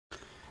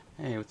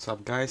Hey, what's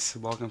up guys?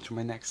 Welcome to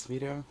my next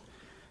video.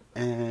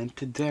 And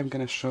today I'm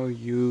gonna show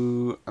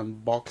you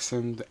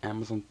unboxing the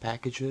Amazon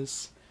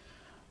packages.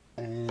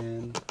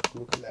 And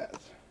look at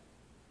that.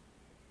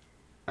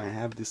 I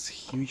have this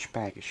huge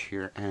package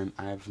here and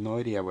I have no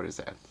idea what is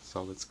that.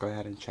 So let's go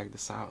ahead and check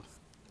this out.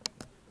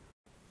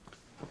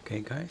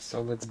 Okay guys,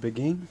 so let's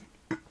begin.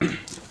 Got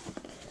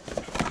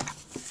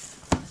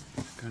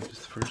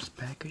this first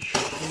package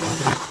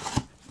here.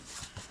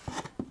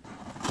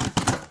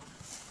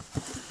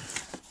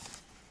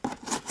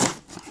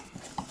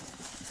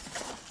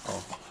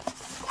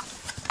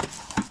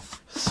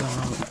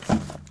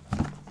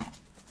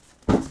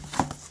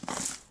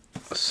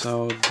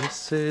 So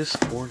this is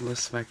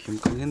cordless vacuum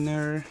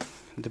cleaner.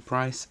 The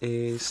price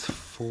is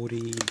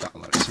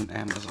 $40 on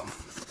Amazon.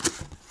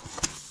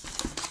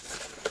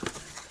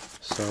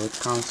 So it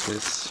comes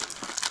with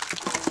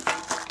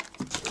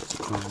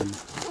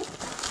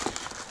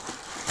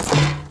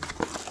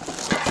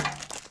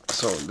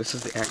so this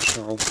is the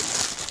actual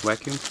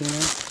vacuum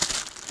cleaner.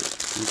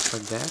 Looks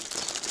like that.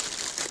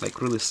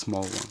 Like really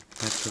small one.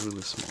 That's a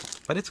really small.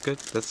 But it's good.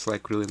 That's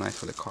like really nice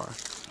for the car.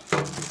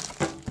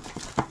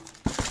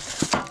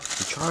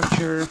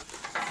 Charger,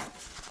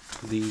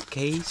 the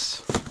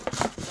case,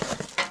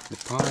 the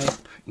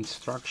pipe,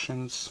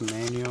 instructions,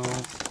 manual,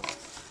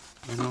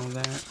 and all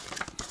that.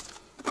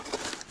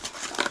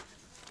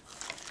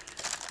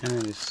 And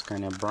then this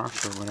kind of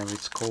brush or whatever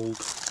it's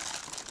called.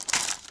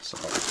 So,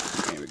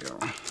 here we go.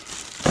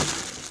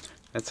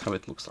 That's how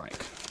it looks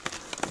like.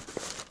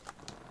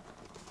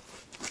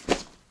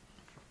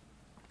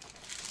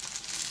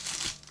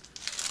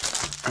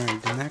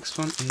 Alright, the next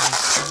one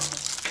is...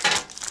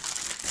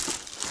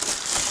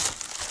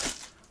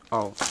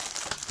 Oh,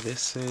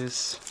 this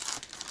is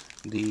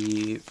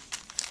the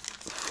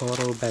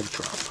photo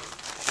backdrop.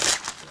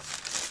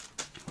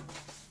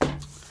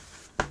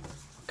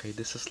 Okay,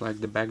 this is like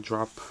the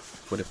backdrop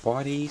for the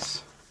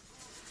parties.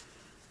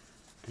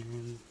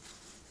 And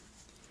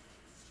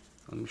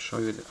let me show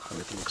you how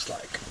it looks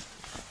like.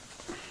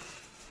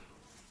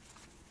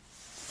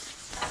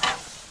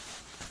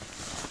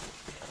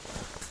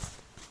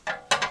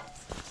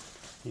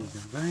 Here you go,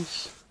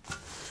 guys.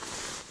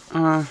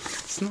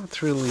 It's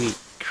not really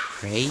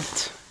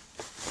great,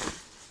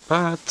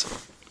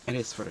 but it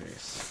is what it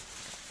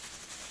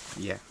is.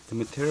 Yeah, the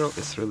material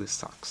is really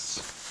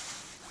sucks.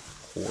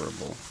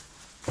 Horrible.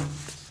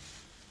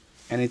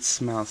 And it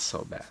smells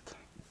so bad.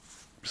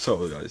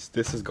 So guys,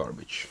 this is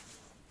garbage.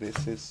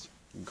 This is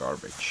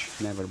garbage.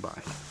 Never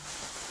buy.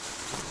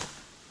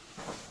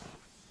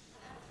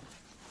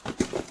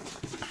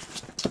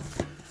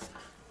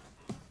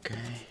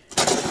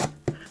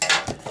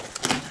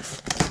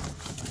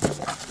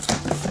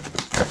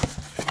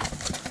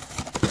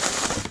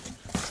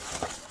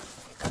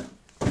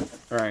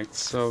 Alright,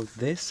 so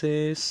this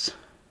is...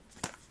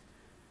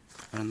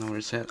 I don't know where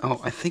it's at.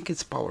 Oh, I think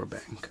it's power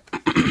bank.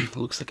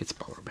 Looks like it's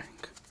power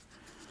bank.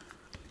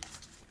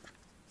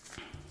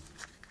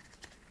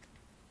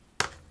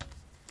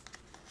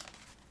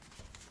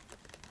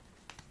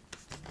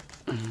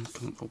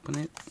 Can't open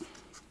it.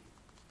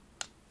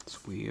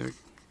 It's weird.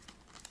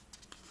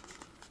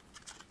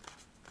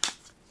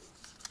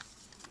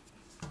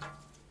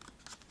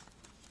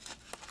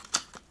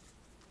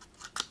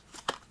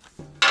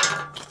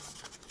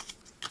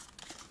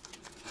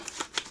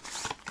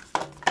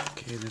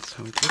 Okay, that's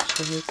how it looks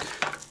like.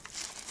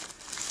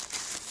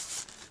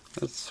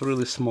 That's a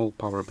really small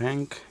power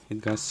bank.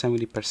 It got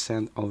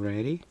 70%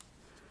 already.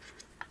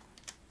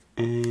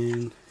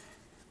 And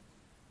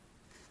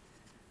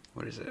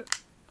where is it?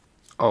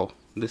 Oh,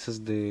 this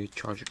is the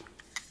charger.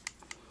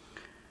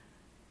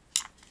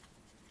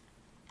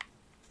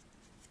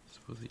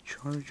 So the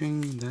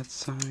charging that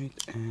side,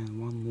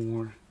 and one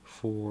more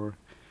for...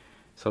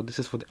 So this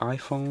is for the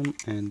iPhone,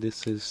 and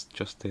this is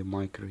just a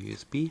micro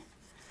USB.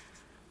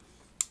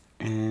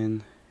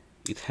 And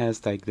it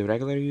has like the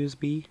regular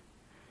USB,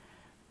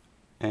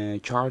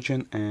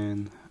 charging,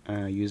 and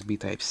USB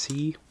Type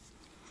C.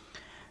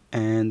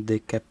 And the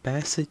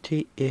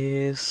capacity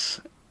is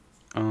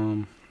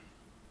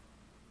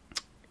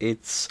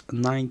it's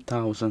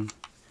 9,000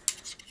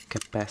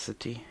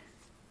 capacity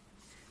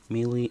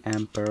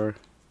milliampere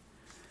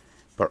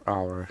per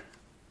hour.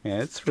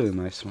 Yeah, it's really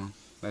nice one.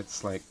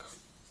 That's like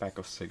a pack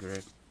of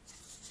cigarette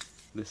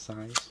this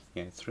size.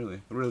 Yeah, it's really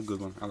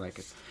good one. I like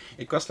it.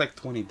 It costs like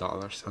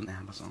 $20 on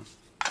Amazon.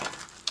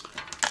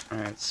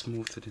 Alright, let's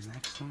move to the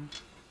next one.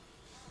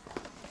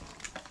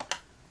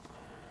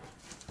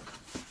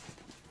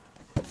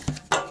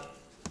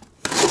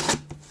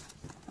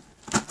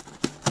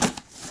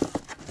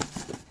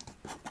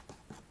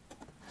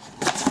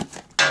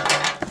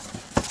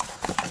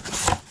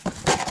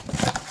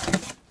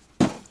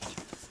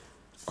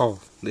 Oh,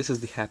 this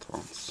is the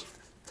headphones.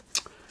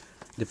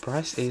 The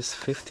price is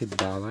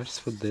 $50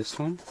 for this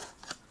one,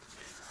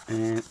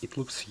 and it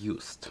looks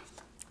used.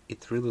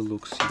 It really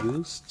looks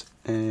used,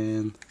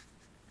 and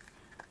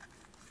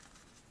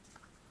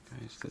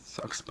guys, that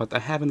sucks. But I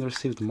haven't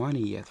received money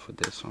yet for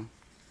this one,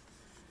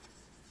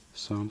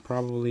 so I'm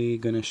probably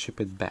gonna ship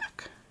it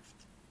back.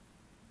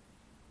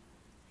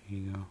 Here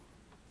you go.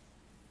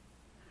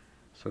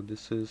 So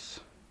this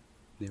is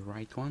the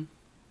right one.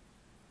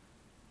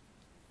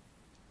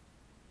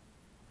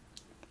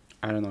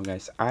 I don't know,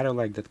 guys. I don't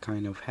like that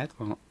kind of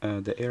headphone,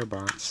 the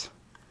earbuds.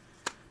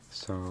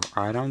 So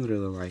I don't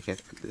really like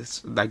it.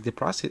 It's like the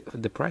price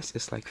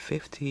is like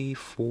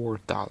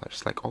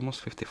 $54, like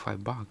almost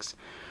 $55.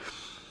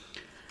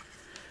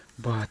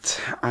 But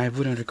I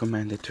wouldn't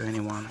recommend it to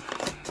anyone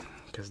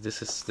because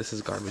this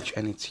is garbage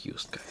and it's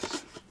used,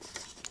 guys.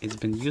 It's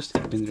been used,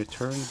 it's been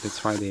returned.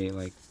 That's why they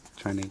like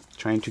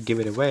trying to give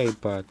it away,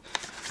 but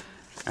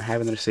I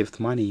haven't received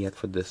money yet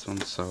for this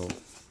one, so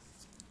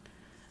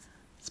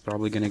it's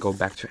probably gonna go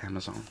back to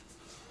Amazon.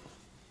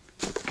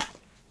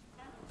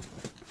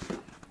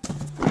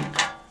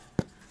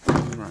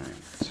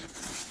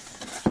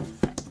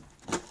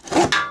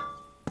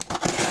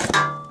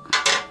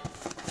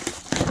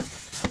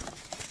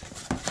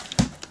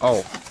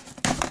 Oh,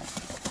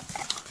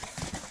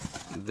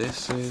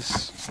 this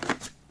is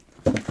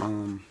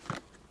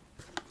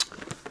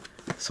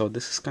so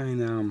this is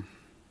kind of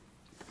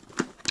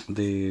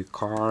the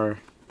car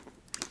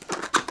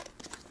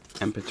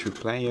MP3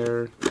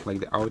 player, like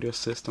the audio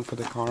system for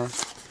the car,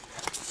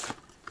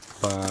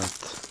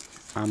 but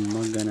I'm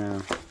not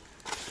gonna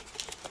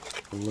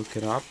look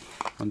it up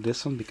on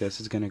this one because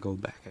it's gonna go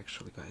back.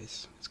 Actually,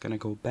 guys, it's gonna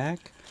go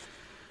back,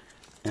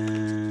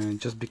 and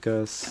just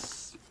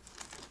because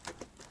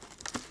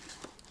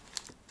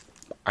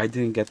I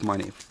didn't get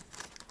money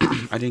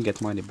I didn't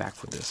get money back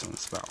for this one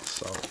as well,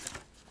 so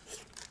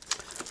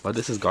but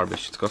this is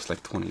garbage. It costs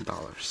like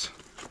 $20,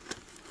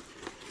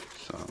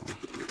 so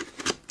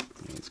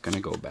it's gonna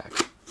go back.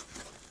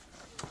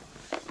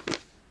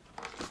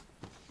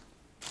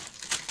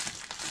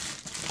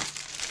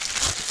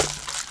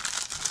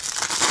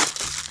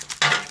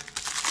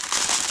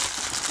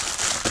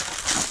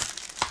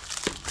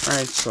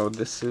 Alright, so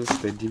this is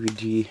the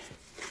DVD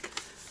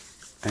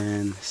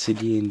and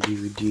CD and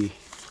DVD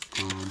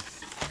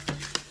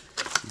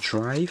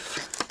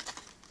drive,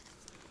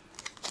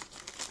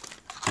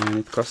 and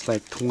it costs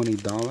like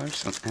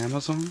 $20 on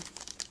Amazon.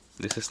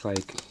 This is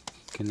like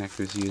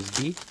connected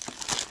USB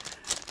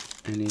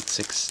and it's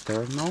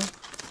external.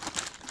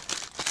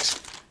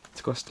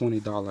 It costs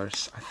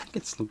 $20. I think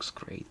it looks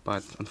great,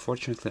 but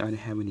unfortunately I don't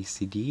have any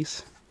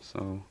CDs,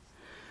 so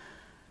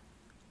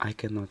I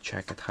cannot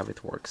check it how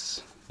it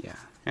works. Yeah,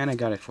 and I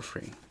got it for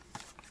free,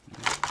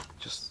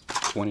 just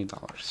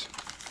 $20.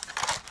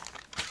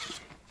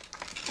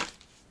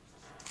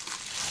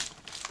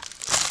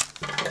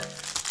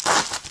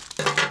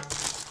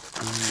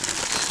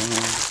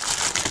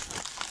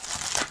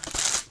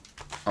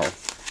 Oh,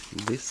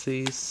 this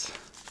is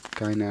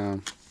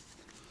kinda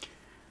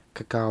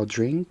cacao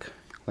drink,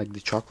 like the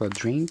chocolate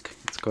drink.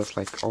 It costs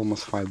like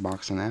almost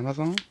 $5 on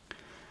Amazon,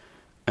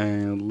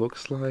 and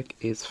looks like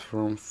it's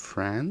from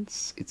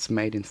France. It's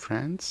made in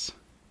France.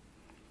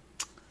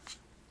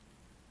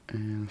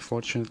 And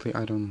unfortunately,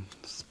 I don't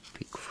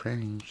speak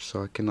French,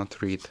 so I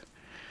cannot read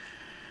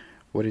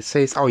what it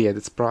says. Oh yeah,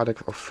 it's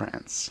product of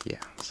France.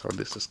 Yeah, so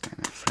this is kind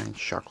of French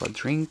chocolate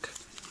drink,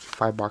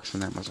 $5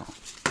 on Amazon.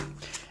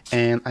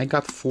 And I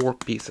got 4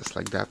 pieces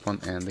like that one,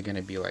 and they're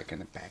gonna be like in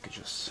the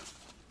packages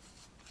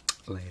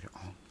later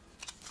on.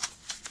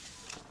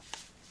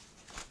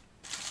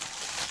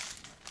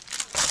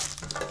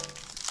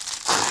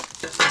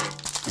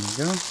 There you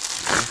go. I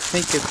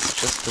think it's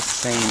just the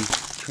same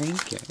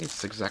drink. Yeah,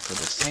 it's exactly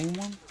the same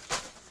one.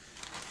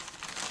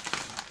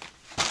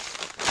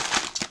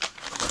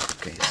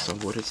 Okay, so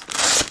what is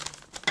this?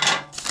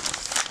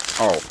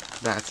 Oh,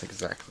 that's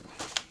exactly.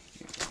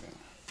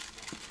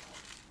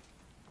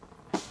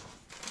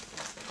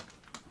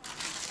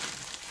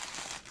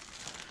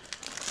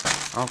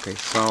 Okay,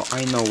 so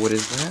I know what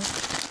is that.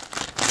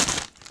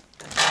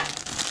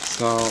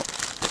 So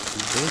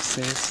this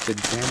is the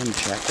denim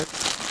jacket,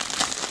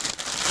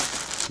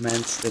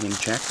 men's denim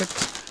jacket,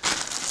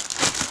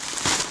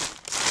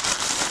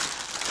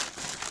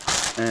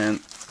 and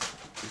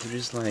there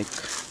is like,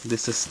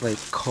 this is like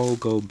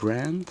Kogo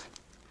brand,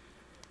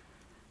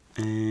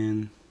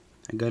 and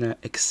I got a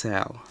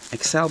XL,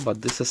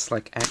 but this is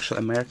like actual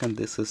American.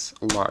 This is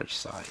large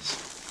size,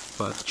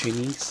 but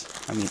Chinese,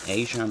 I mean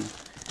Asian,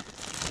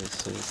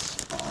 this is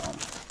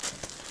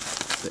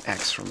the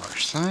extra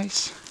large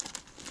size.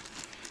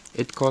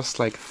 It costs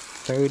like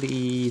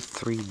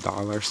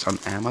 $33 on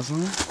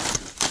Amazon,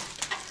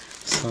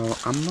 so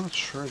I'm not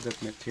sure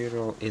that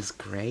material is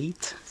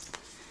great.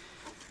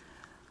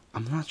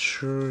 I'm not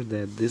sure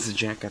that this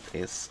jacket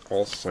is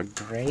also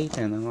great,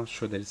 and I'm not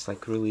sure that it's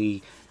like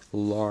really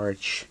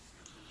large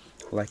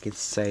like it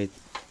said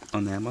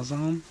on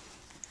Amazon.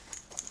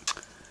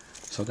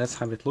 So that's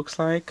how it looks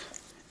like,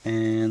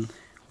 and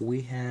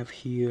we have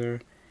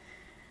here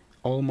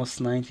almost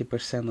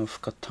 90%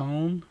 of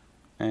cotton,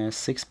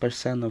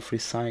 6% of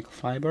recycled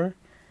fiber,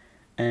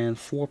 and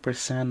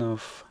 4%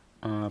 of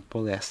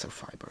polyester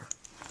fiber.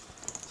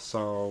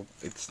 So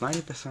it's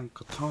 90%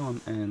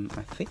 cotton, and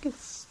I think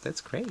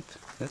that's great.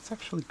 That's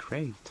actually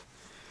great.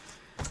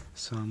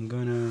 So I'm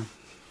gonna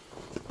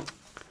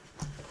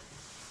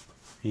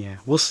Yeah,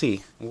 we'll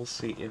see. We'll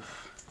see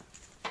if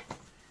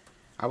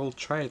I will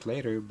try it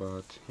later,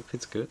 but if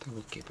it's good, I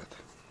will keep it.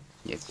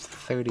 Yeah, it's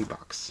 30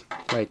 bucks.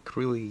 Like,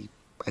 really,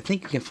 I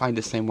think you can find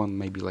the same one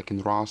maybe like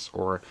in Ross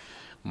or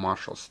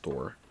Marshall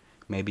store.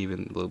 Maybe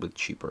even a little bit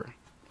cheaper.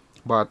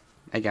 But,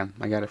 again,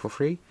 I got it for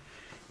free,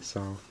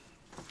 so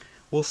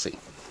we'll see.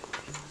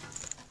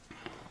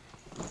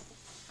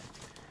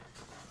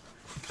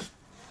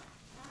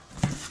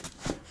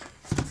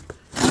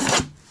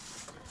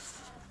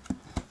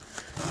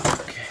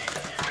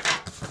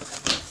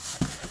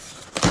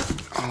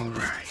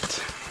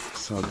 Alright,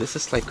 so this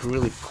is like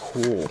really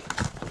cool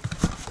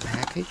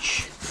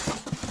package.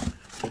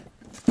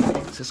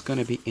 This is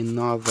gonna be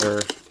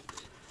another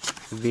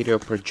video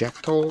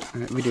projector,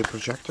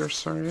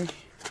 sorry.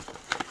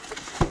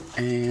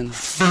 And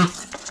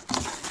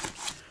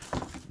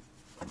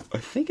I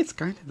think it's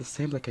kind of the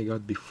same like I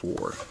got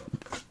before.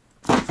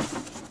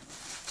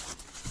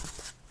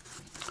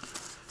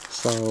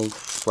 So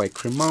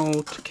like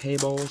remote,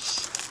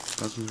 cables,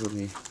 doesn't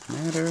really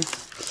matter.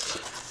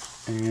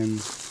 And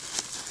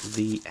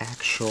the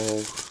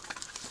actual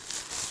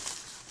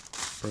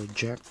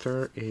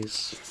projector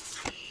is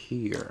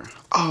here.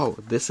 Oh,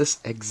 this is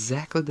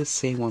exactly the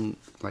same one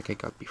like I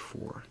got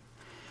before.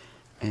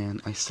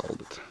 And I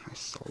sold it.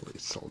 It's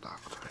sold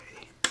out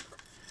already.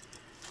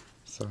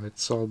 So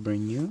it's all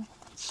brand new.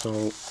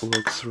 So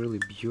looks really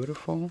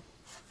beautiful.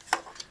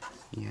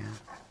 Yeah.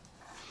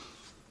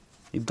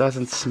 It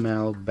doesn't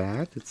smell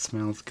bad, it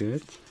smells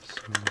good.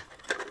 So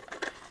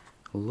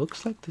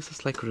looks like this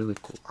is like a really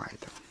cool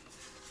item.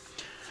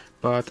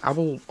 But I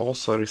will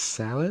also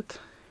resell it.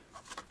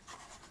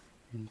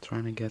 I'm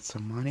trying to get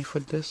some money for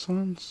this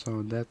one.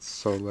 So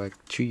that's like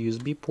 2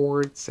 USB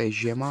ports,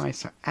 HDMI,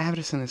 so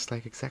everything is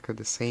like exactly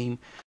the same.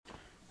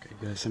 Okay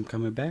guys, I'm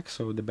coming back.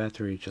 So the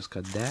battery just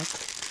got dead.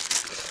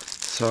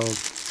 So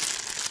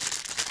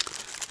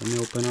let me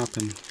open up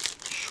and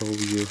show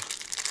you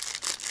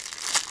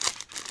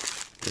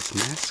this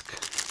mask.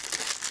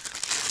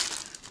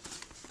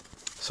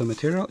 So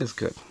material is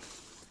good.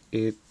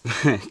 It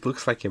it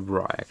looks like a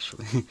bra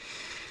actually.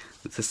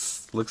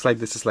 This looks like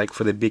this is like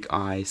for the big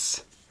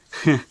eyes,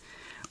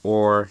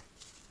 or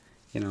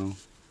you know,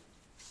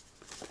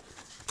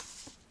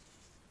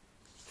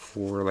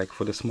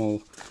 for the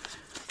small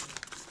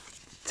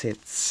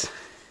tits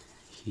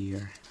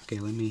here. Okay,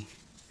 let me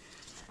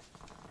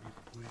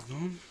put it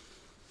on.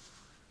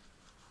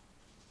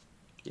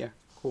 Yeah,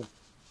 cool.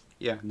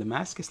 Yeah, the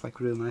mask is like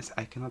really nice.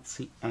 I cannot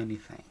see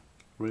anything.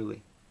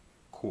 Really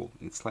cool.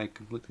 It's like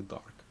completely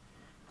dark.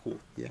 Cool.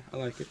 Yeah, I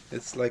like it.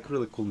 It's like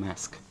really cool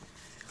mask.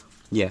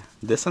 Yeah,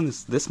 this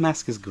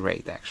mask is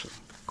great actually.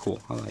 Cool,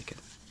 I like it.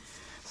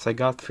 So I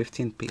got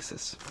 15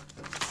 pieces.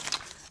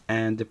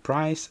 And the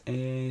price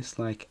is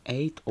like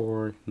 $8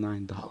 or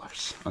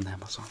 $9 on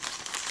Amazon.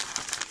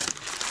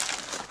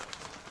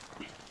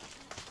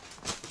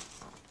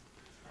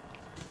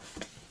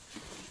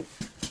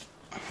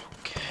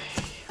 Okay.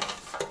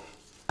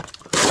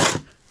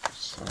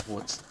 So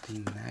what's the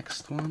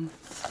next one?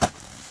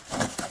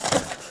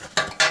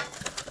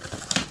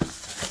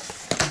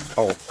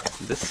 Oh,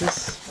 this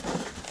is...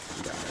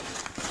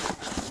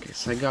 Okay,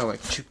 so I got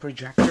like 2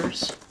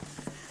 projectors.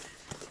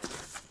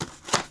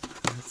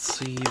 Let's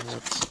see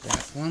what's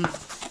that one. I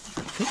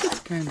think it's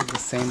kind of the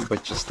same,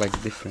 but just like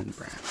different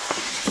brand.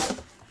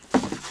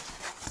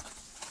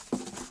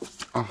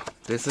 Oh,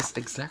 this is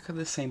exactly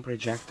the same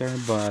projector,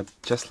 but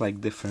just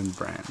like different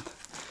brand.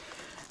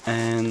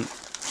 And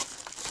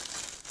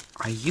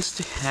I used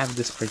to have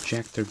this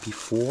projector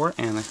before,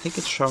 and I think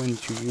it's showing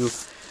to you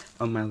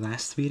on my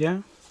last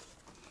video.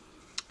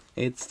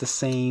 It's the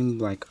same,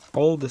 like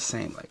all the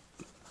same, like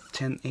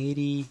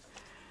 1080,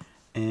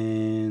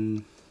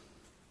 and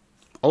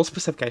all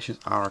specifications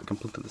are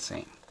completely the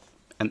same,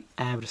 and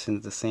everything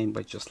is the same,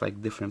 but just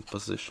like different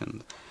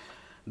position,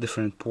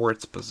 different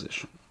ports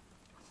position,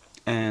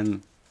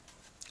 and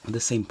the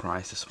same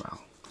price as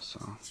well.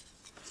 So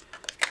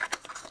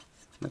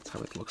that's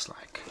how it looks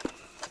like.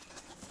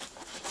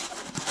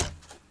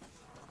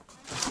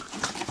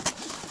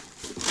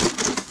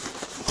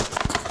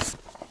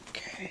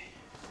 Okay.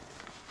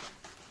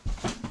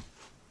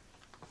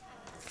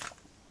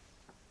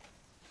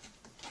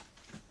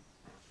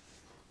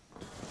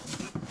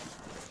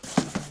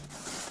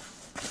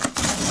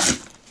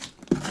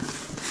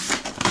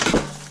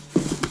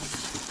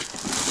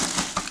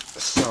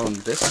 So on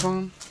this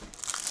one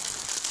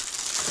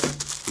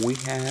we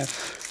have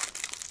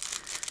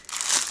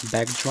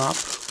backdrop,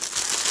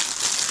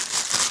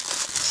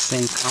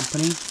 same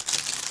company,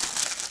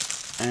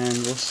 and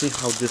we'll see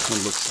how this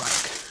one looks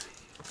like.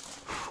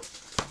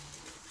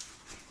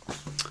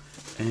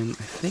 And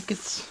I think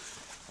it's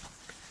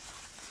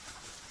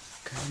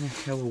kind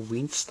of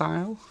Halloween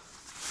style,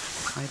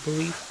 I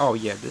believe. Oh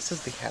yeah, this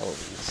is the Halloween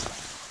style.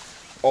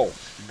 Oh,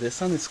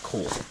 this one is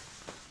cool.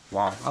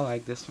 Wow, I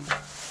like this one.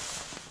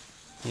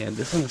 Yeah,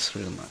 this one is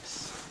really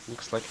nice.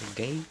 Looks like a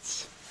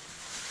gates.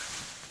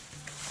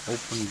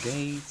 Open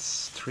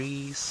gates,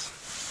 trees.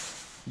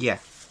 Yeah,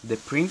 the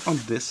print on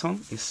this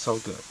one is so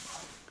good.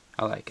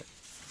 I like it.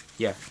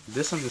 Yeah,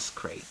 this one is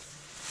great.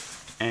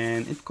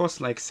 And it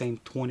costs like same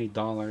 $20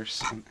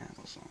 on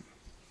Amazon.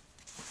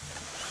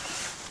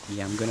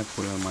 Yeah, I'm gonna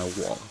put it on my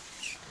wall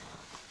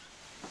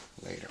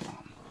later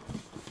on.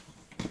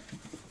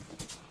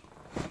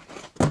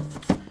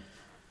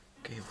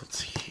 Okay,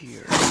 what's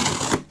here?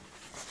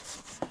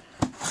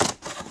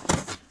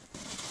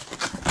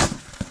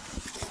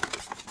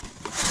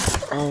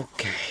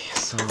 Okay,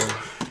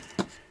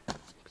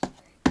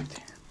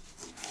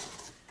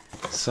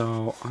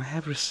 so I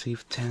have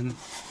received 10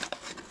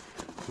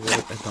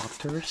 wall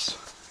adapters.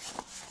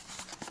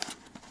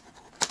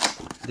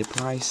 The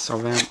price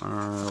of them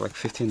are like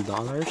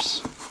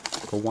 $15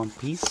 for one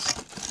piece,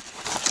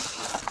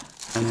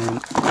 and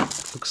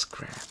it looks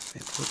crap.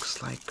 It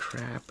looks like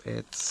crap.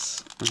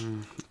 It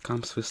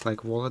comes with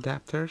like wall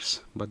adapters,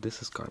 but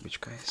this is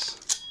garbage, guys.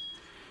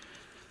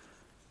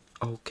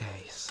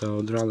 Okay,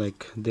 so there are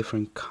like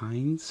different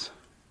kinds,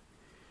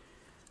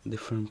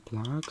 different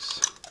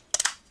plugs.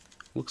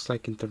 Looks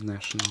like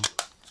international,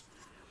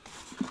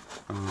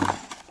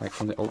 like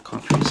from the old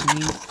countries, I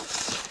mean.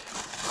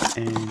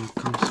 And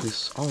comes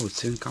with, oh,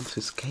 it even comes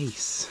with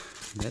case.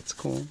 That's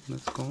cool,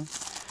 that's cool.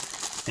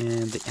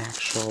 And the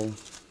actual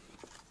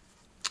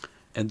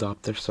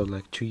adapter, so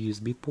like 2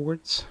 USB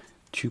ports,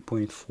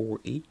 2.4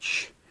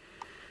 each,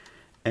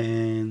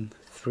 and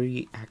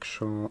 3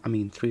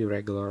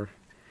 regular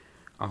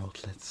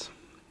outlets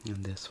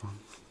in this one.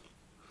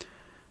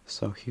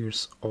 So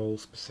here's all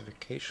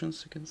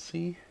specifications, you can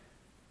see.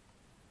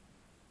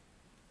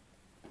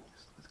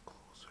 Just a bit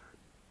closer.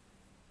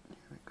 Here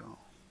we go.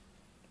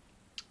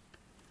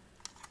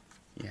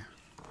 Yeah,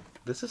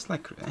 this is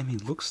like, I mean,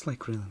 looks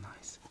like really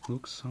nice. It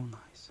looks so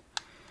nice.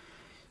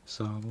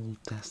 So we'll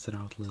test it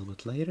out a little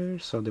bit later.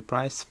 So the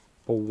price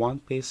for one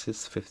piece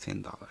is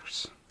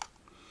 $15.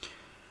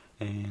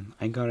 And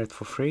I got it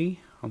for free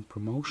on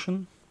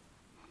promotion.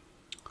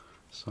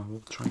 So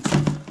we'll try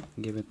to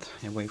give it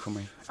away for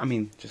my,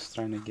 just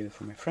trying to give it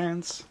for my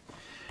friends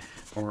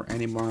or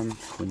anyone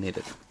who need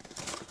it.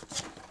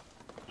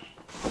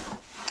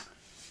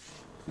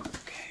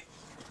 Okay.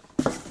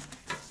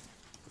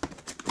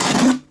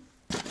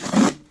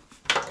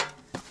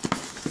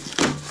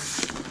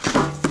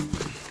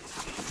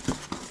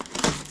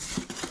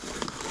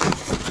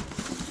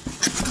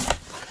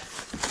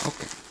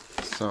 Okay.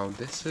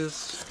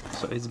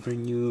 So it's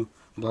brand new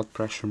blood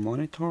pressure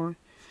monitor.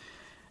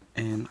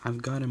 And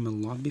I've got them a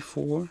lot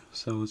before,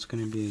 so it's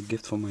gonna be a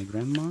gift for my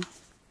grandma.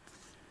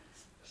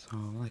 So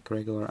like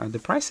regular, the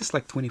price is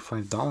like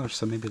 $25,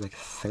 so maybe like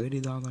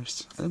 $30. I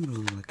don't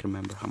really like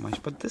remember how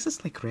much, but this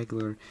is like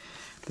regular,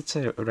 let's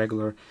say a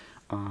regular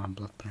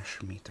blood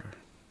pressure meter.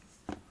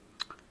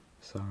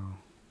 So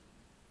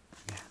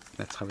yeah,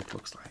 that's how it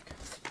looks like.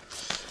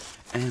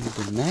 And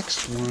the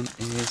next one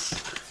is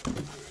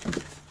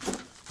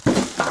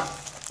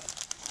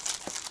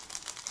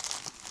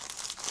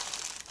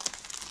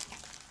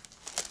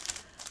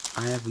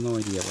I have no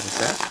idea what is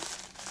that.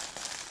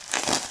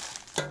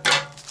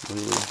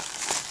 Really?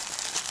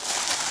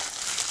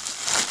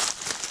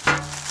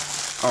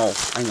 Oh,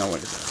 I know what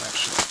it is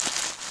actually.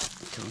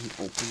 Okay, let me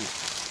open it.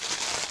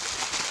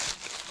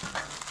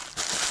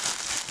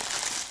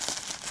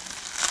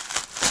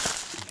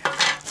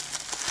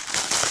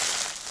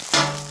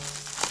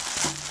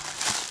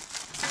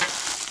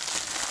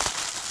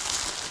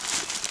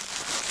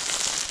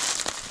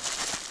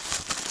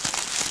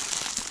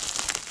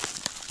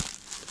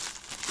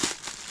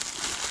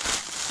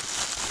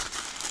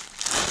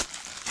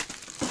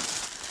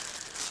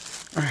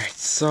 Alright,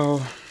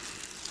 so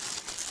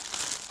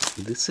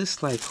this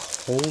is like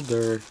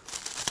holder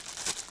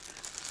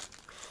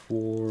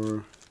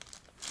for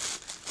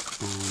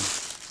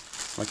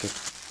like a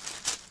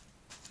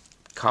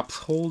cups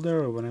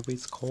holder or whatever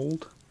it's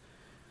called,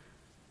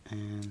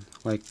 and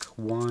like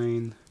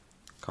wine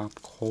cup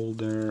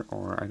holder,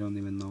 or I don't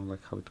even know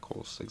like how it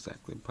calls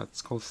exactly, but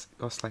it costs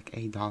like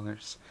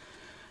 $8,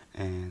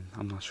 and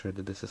I'm not sure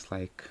that this is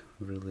like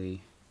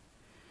really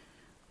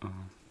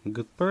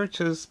good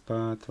purchase,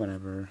 but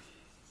whatever,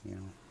 you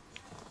know,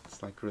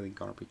 it's like really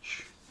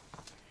garbage.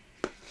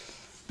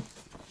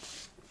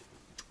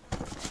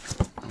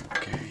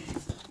 Okay.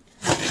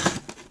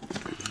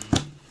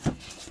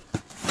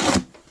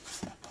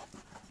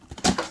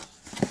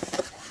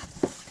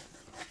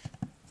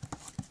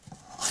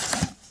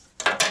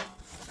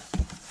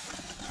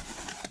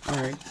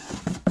 Alright.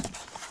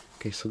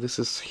 Okay, so this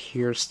is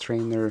hair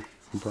straightener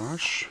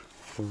brush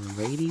for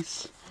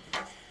ladies.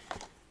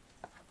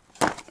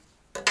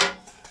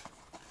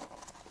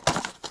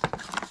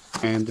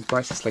 And the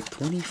price is like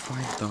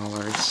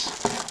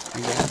 $25,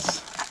 I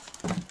guess.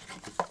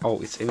 Oh,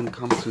 it even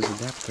comes with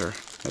adapter.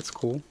 That's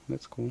cool.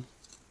 That's cool.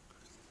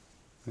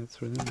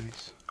 That's really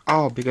nice.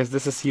 Oh, because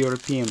this is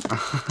European.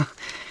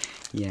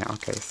 Yeah,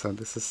 okay, so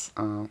this is,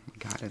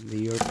 got it, the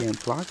European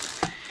plug.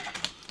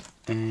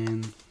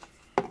 And,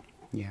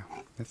 yeah,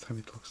 that's how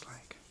it looks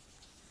like.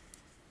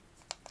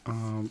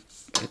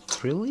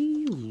 It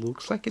really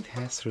looks like it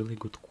has really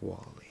good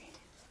quality.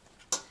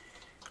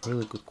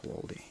 Really good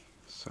quality.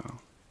 So,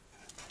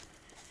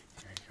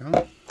 there you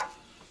go.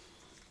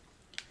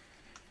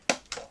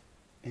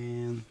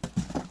 And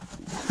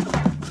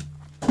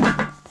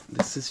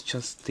this is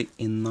just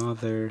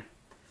another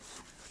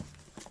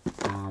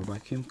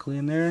vacuum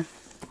cleaner.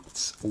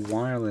 It's a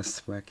wireless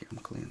vacuum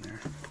cleaner.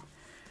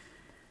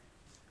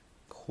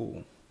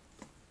 Cool.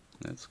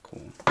 That's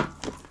cool.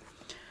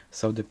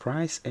 So the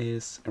price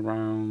is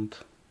around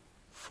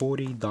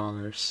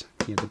 $40.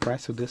 Yeah, the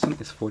price of this one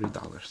is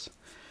 $40.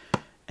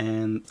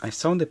 And I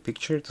saw in the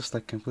picture it was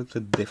like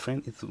completely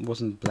different. It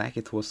wasn't black,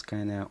 it was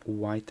kind of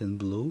white and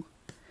blue.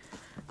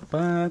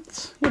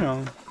 But, you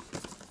know,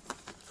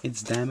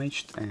 it's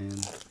damaged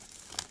and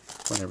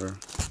whatever.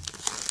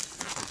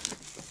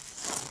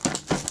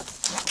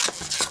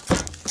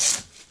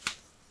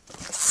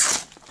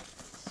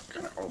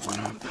 Gonna open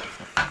up.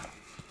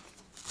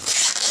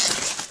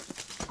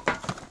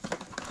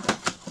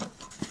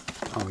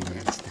 Oh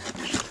yeah, it's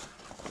damaged. Of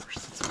course,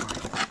 that's why.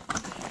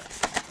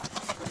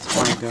 That's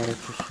why I got it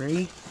for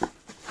free.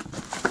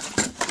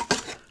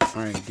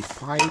 Alright, the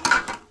pipe,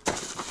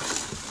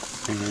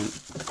 and it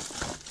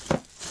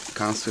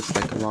comes with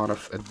like a lot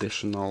of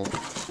additional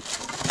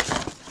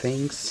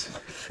things.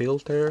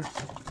 Filter.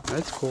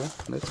 That's cool.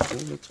 That's cool.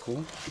 That's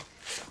cool.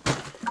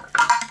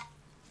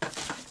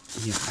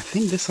 Yeah, I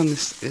think this one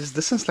is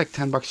this one's like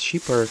 $10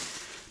 cheaper,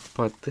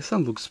 but this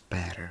one looks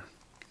better.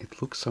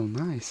 It looks so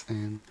nice,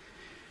 and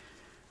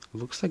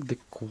looks like the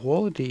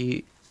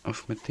quality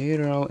of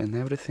material and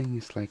everything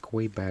is like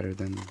way better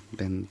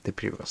than the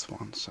previous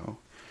one. So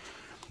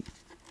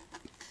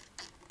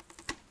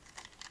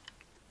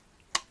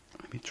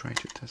let me try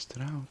to test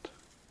it out.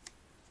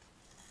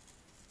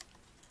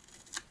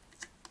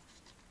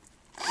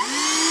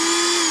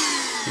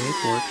 Yeah,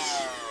 it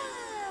works.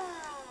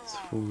 It's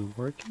fully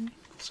working.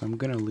 So I'm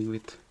gonna leave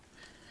it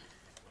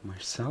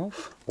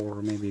myself,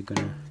 or maybe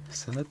gonna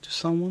sell it to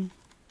someone.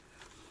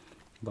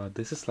 But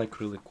this is like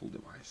really cool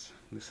device.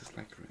 This is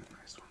like a really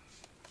nice one.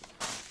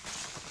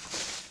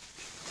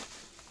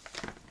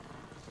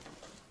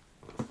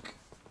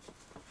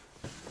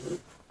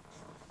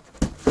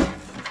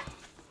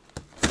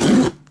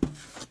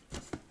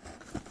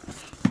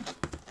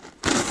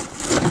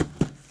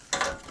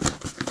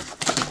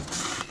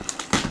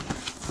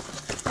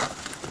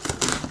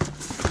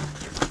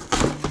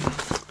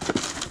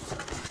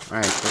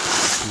 Alright,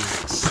 what's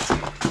next?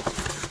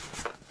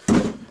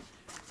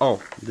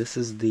 Oh, this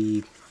is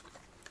the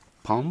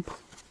pump,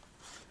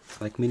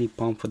 like mini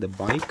pump for the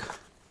bike.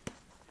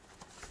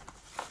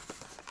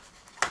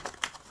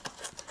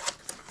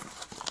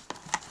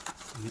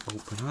 Let me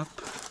open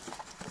up.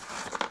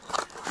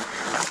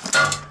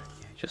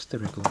 Yeah, just a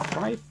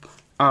regular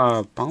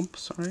pump,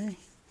 sorry.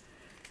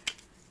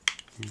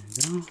 There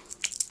we go.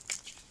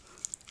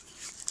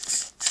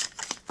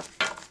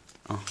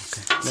 Oh,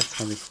 okay, that's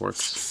how it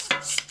works.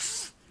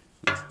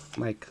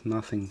 Like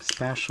nothing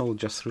special,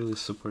 just really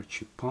super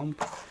cheap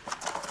pump,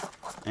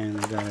 and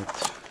I got it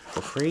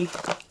for free.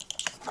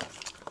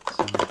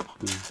 So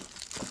yeah,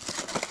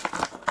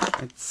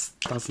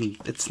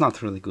 it's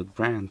not really good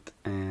brand,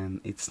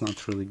 and it's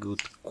not really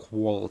good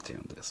quality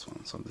on this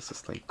one. So this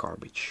is like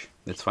garbage.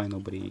 That's why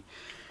nobody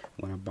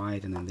wanna buy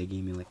it, and then they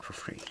gave me like for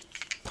free.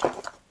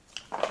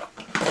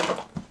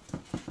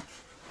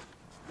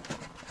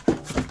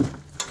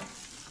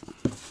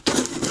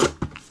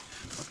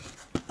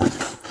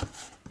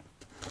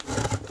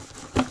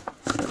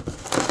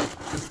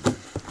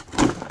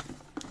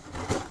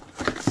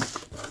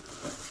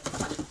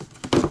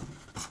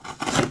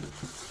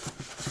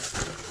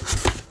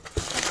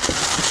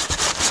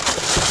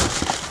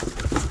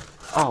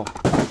 Oh,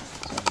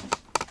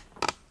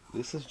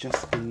 this is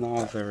just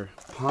another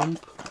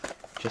pump,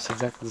 just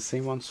exactly the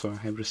same one, so I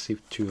have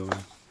received two of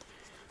them.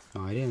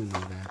 Oh, I didn't know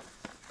that.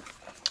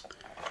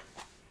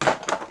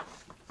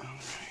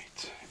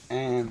 Alright,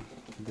 and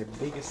the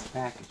biggest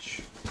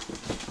package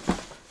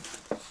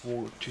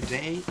for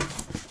today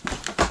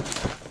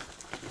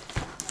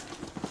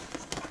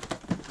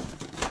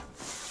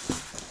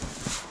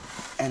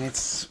and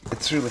it's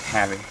really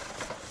heavy.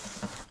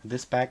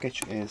 This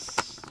package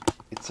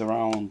it's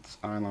around,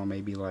 I don't know,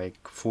 maybe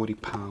like 40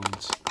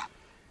 pounds.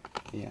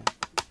 Yeah,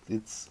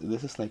 this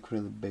is like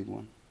really big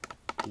one.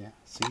 Yeah,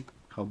 see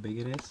how big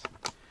it is?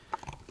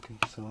 Okay,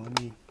 so let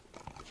me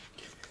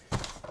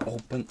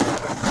open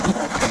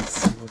and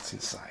see what's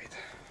inside.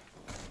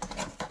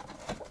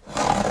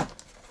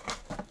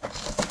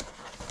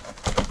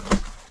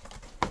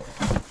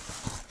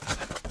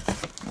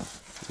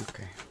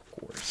 Okay, of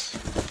course.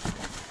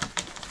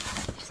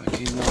 It's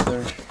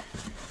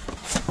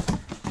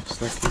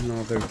like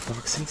another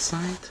box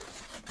inside.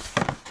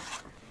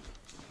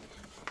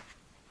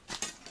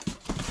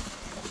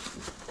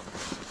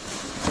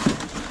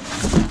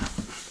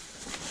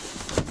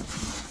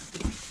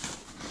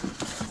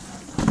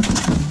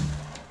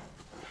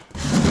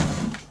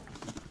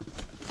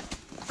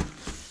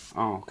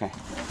 Oh, okay.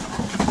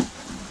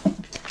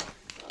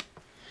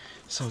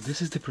 So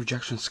this is the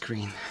projection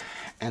screen,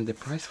 and the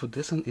price for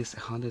this one is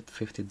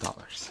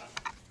 $150.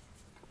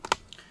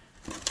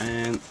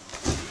 And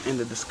in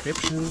the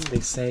description they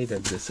say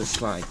that this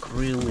is like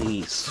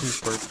really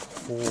super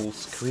cool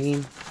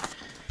screen,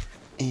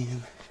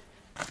 and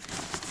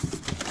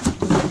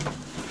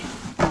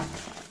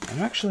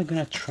I'm actually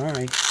gonna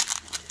try.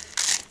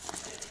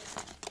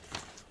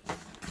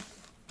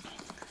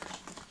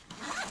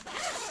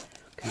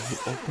 Can we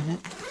open it?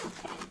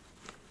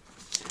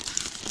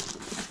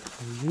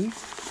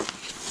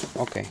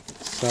 Okay,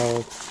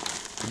 so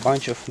a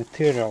bunch of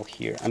material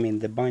here. I mean,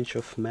 the bunch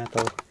of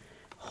metal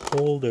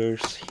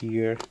holders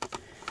here.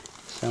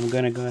 So I'm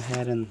gonna go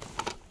ahead and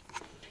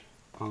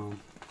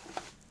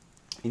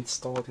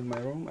install it in my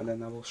room, and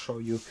then I will show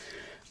you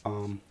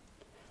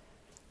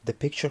the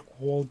picture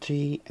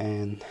quality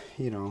and,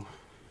 you know,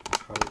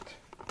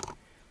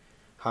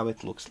 how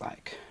it looks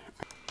like.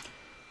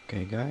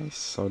 Okay guys,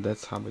 so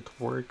that's how it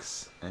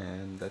works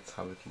and that's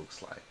how it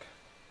looks like.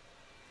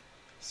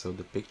 So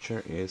the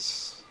picture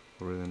is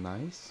really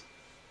nice,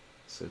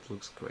 so it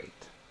looks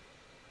great.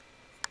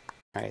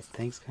 Alright,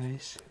 thanks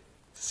guys,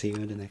 see you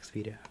in the next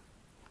video.